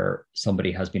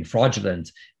somebody has been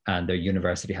fraudulent and their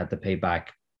university had to pay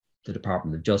back the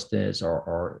Department of Justice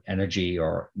or Energy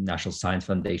or National Science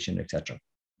Foundation, etc.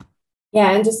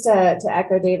 Yeah, and just to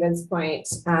echo David's point,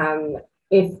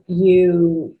 if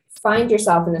you find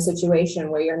yourself in a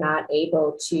situation where you're not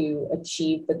able to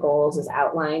achieve the goals as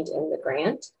outlined in the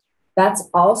grant, that's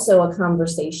also a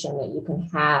conversation that you can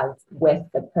have with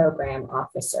the program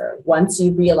officer once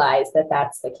you realize that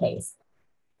that's the case.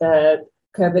 The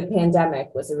COVID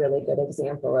pandemic was a really good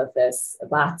example of this.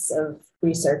 Lots of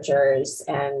researchers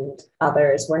and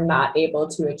others were not able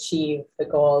to achieve the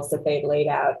goals that they'd laid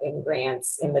out in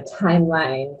grants in the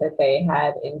timeline that they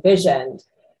had envisioned,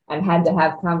 and had to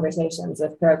have conversations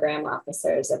with program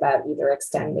officers about either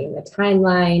extending the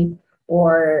timeline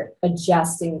or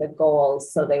adjusting the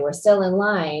goals so they were still in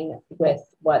line with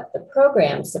what the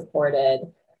program supported,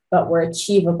 but were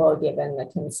achievable given the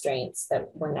constraints that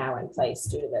were now in place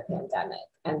due to the pandemic.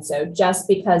 And so just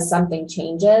because something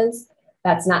changes,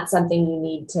 that's not something you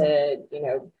need to,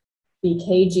 be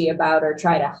cagey about or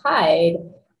try to hide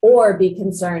or be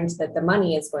concerned that the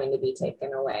money is going to be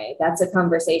taken away. That's a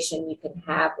conversation you can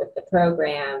have with the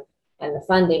program and the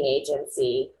funding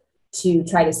agency to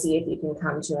try to see if you can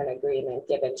come to an agreement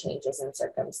given changes in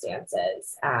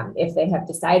circumstances. If they have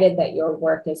decided that your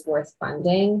work is worth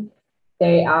funding,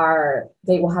 they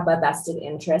will have a vested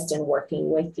interest in working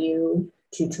with you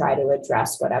to try to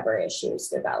address whatever issues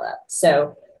develop.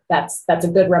 So that's a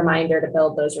good reminder to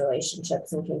build those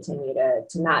relationships and continue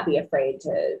to not be afraid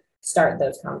to start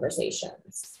those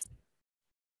conversations.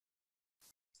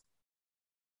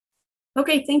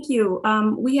 Okay, thank you.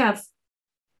 We have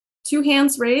 2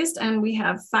 hands raised and we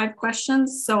have 5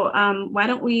 questions. So why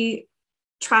don't we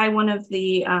try one of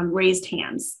the raised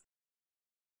hands?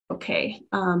 Okay,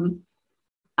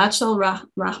 Achal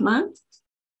Rahman,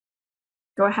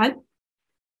 go ahead.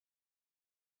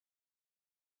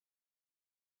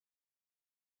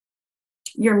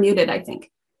 You're muted, I think.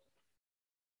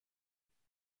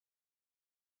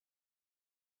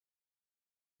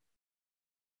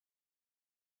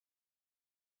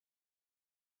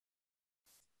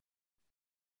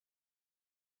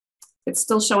 It's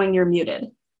still showing you're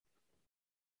muted.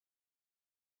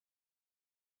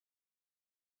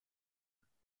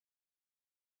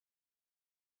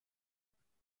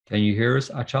 Can you hear us,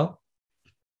 Achal?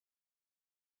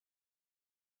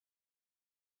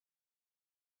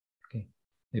 Okay,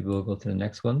 maybe we'll go to the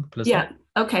next one. Calista. Yeah,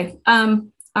 okay. All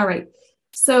right.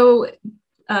 So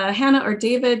Hannah or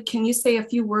David, can you say a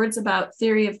few words about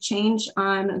theory of change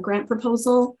on a grant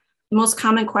proposal? The most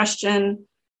common question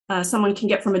someone can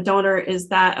get from a donor is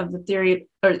that of the theory,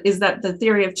 or is that the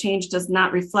theory of change does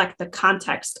not reflect the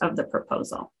context of the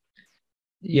proposal.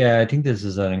 Yeah, I think this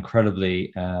is an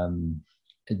incredibly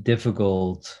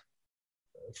difficult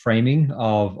framing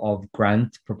of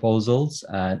grant proposals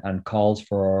and calls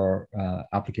for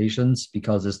applications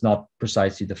because it's not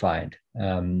precisely defined.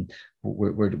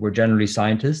 We're generally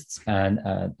scientists and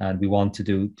we want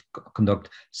to conduct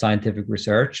scientific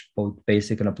research, both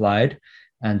basic and applied.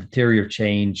 And the theory of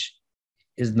change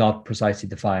is not precisely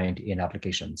defined in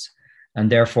applications.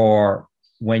 And therefore,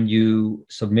 when you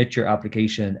submit your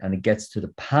application and it gets to the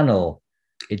panel,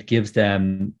 it gives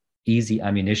them easy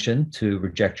ammunition to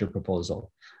reject your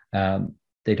proposal.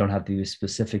 They don't have to be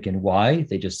specific in why,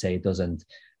 they just say it doesn't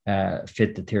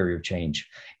fit the theory of change.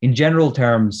 In general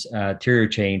terms, theory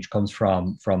of change comes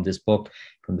from this book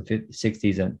from the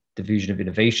 60s and Diffusion of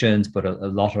Innovations, but a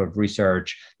lot of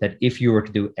research that if you were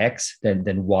to do X,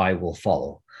 then Y will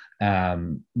follow.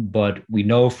 But we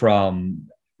know from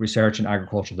research in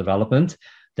agricultural development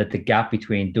that the gap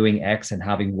between doing X and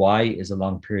having Y is a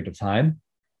long period of time.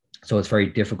 So it's very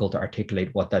difficult to articulate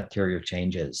what that theory of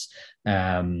change is.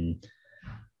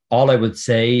 All I would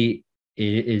say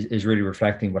is really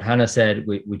reflecting what Hannah said,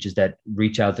 which is that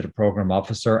reach out to the program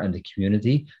officer and the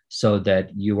community so that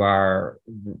you are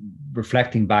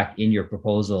reflecting back in your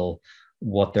proposal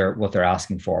what they're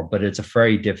asking for. But it's a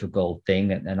very difficult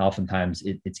thing, and oftentimes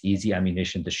it's easy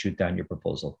ammunition to shoot down your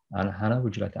proposal. And Hannah,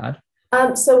 would you like to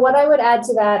add? So what I would add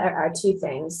to that are 2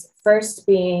 things. First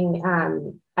being,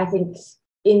 I think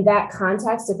in that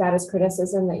context, if that is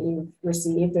criticism that you've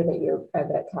received or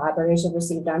that collaborators have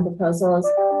received on proposals,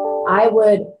 I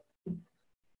would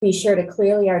be sure to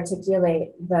clearly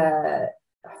articulate the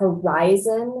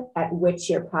horizon at which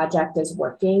your project is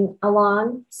working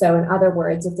along. So in other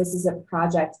words, if this is a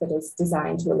project that is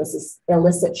designed to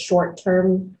elicit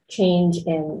short-term change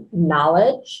in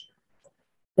knowledge,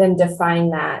 then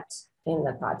define that in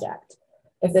the project.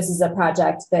 If this is a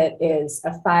project that is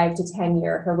a 5 to 10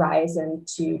 year horizon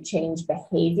to change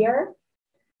behavior,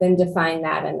 then define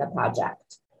that in the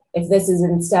project. If this is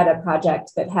instead a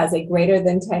project that has a greater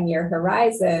than 10-year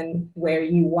horizon where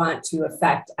you want to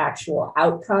affect actual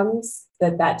outcomes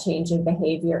that change in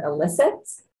behavior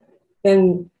elicits,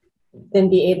 then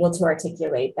be able to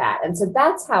articulate that. And so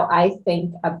that's how I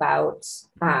think about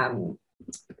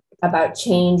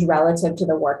change relative to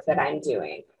the work that I'm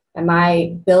doing. Am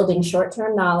I building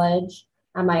short-term knowledge?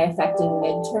 Am I affecting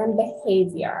midterm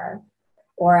behavior?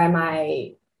 Or am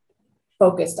I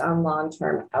focused on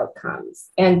long-term outcomes?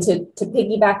 And to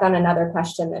piggyback on another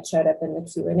question that showed up in the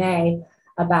Q&A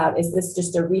about, is this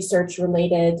just a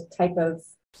research-related type of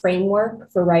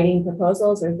framework for writing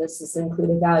proposals, or does this include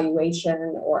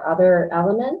evaluation or other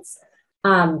elements?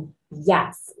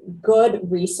 Yes, good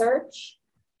research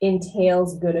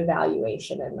entails good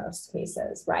evaluation in most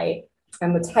cases, right?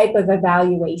 And the type of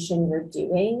evaluation you're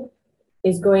doing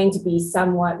is going to be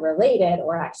somewhat related,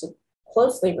 or actually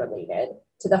closely related,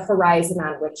 to the horizon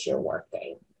on which you're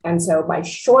working. And so my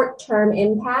short-term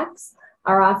impacts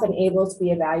are often able to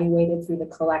be evaluated through the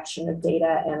collection of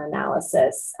data and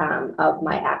analysis of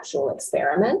my actual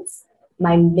experiments.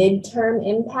 My midterm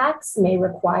impacts may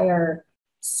require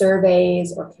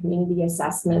surveys or community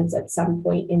assessments at some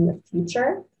point in the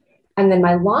future. And then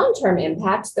my long-term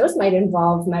impacts, those might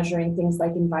involve measuring things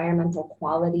like environmental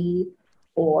quality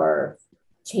or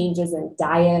changes in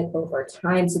diet over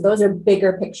time. So those are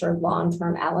bigger picture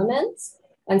long-term elements.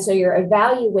 And so your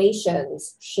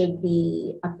evaluations should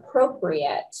be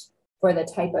appropriate for the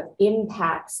type of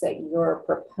impacts that you're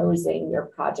proposing your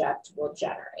project will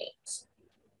generate.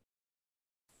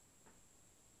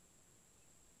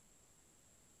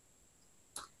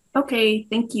 Okay,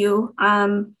 thank you.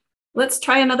 Let's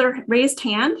try another raised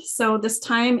hand. So this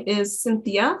time is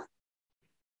Cynthia.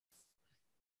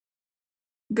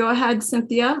 Go ahead,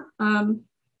 Cynthia.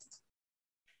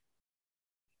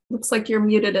 Looks like you're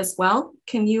muted as well.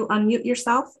 Can you unmute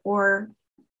yourself, or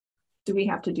do we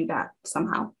have to do that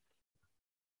somehow?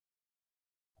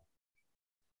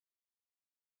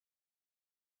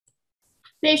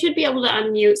 They should be able to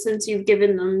unmute since you've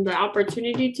given them the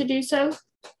opportunity to do so.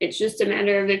 It's just a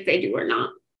matter of if they do or not.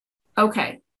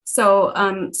 Okay, so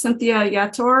Cynthia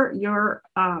Yator,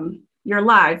 you're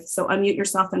live, so unmute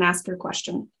yourself and ask your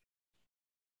question.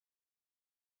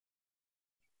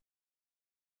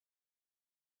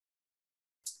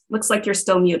 Looks like you're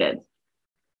still muted.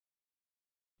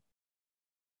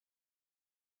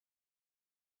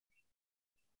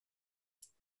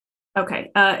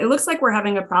 Okay, it looks like we're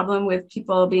having a problem with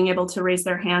people being able to raise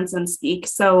their hands and speak.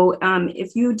 So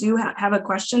if you do have a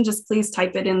question, just please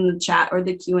type it in the chat or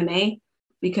the Q&A,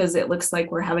 because it looks like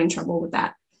we're having trouble with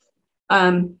that.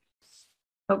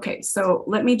 Okay, so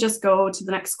let me just go to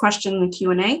the next question in the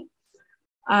Q&A.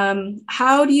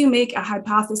 How do you make a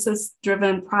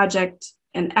hypothesis-driven project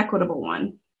an equitable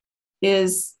one?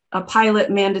 Is a pilot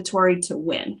mandatory to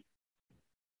win?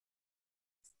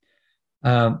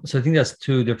 So I think that's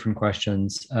two different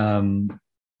questions.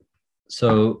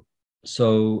 So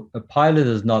a pilot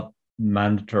is not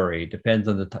mandatory. It depends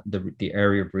on the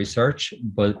area of research,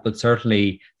 but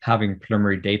certainly having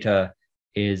preliminary data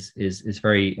is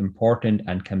very important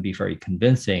and can be very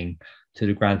convincing to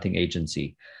the granting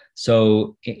agency.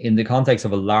 So in the context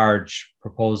of a large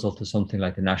proposal to something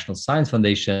like the National Science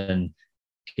Foundation,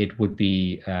 it would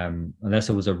be, unless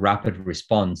it was a rapid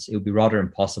response, it would be rather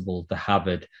impossible to have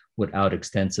it without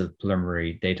extensive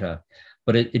preliminary data.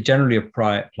 But it generally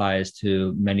applies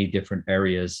to many different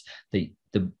areas.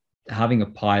 Having a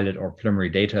pilot or preliminary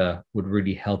data would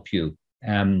really help you.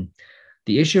 The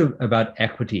issue about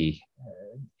equity,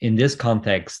 in this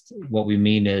context, what we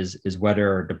mean is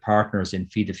whether the partners in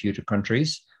Feed the Future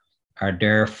countries are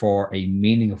there for a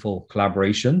meaningful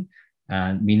collaboration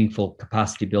and meaningful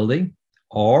capacity building,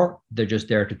 or they're just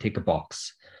there to tick a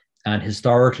box. And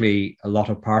historically, a lot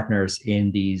of partners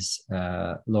in these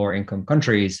lower income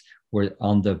countries were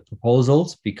on the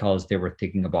proposals because they were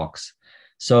ticking a box.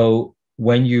 So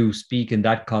when you speak in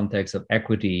that context of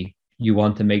equity, you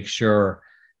want to make sure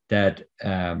that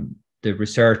the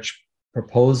research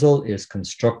proposal is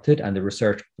constructed and the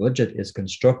research budget is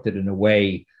constructed in a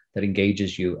way that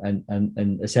engages you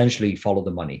and essentially follow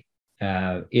the money.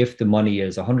 If the money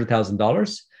is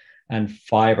 $100,000 and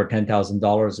 $5,000 or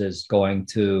 $10,000 is going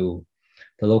to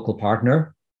the local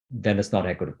partner, then it's not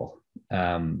equitable.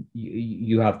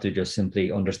 You have to just simply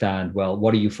understand, well,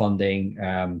 what are you funding?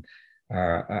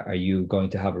 Are you going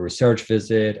to have a research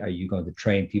visit? Are you going to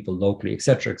train people locally, et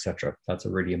cetera, et cetera? That's a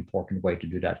really important way to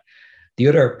do that. The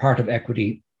other part of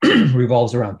equity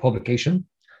revolves around publication.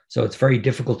 So it's very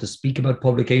difficult to speak about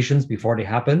publications before they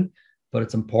happen, but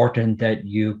it's important that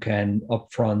you can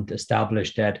upfront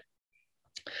establish that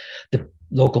The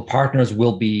local partners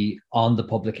will be on the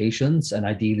publications and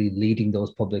ideally leading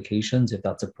those publications if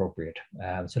that's appropriate.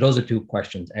 So those are two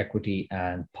questions, equity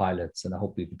and pilots, and I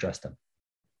hope we've addressed them.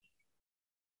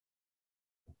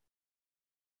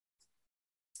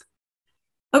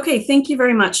 Okay, thank you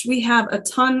very much. We have a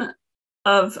ton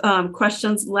of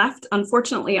questions left.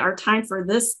 Unfortunately, our time for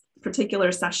this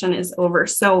particular session is over.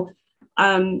 So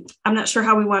I'm not sure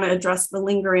how we want to address the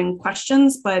lingering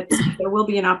questions, but there will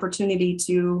be an opportunity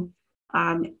to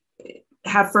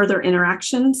have further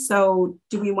interaction. So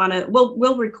do we want to,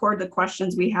 we'll record the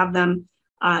questions, we have them,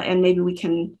 and maybe we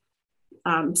can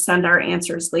send our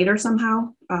answers later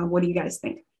somehow. What do you guys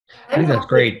think? I think that's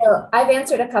great. So I've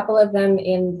answered a couple of them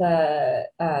in the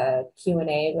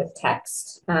Q&A with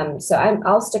text. So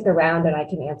I'll stick around and I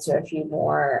can answer a few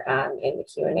more in the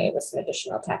Q&A with some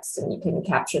additional text, and you can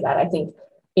capture that. I think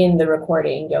in the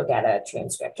recording, you'll get a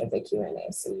transcript of the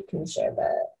Q&A, so you can share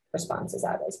the responses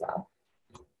out as well.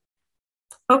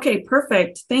 Okay,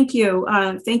 perfect. Thank you.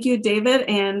 Thank you, David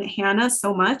and Hannah,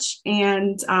 so much.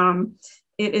 And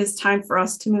it is time for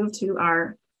us to move to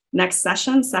our next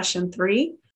session, session 3.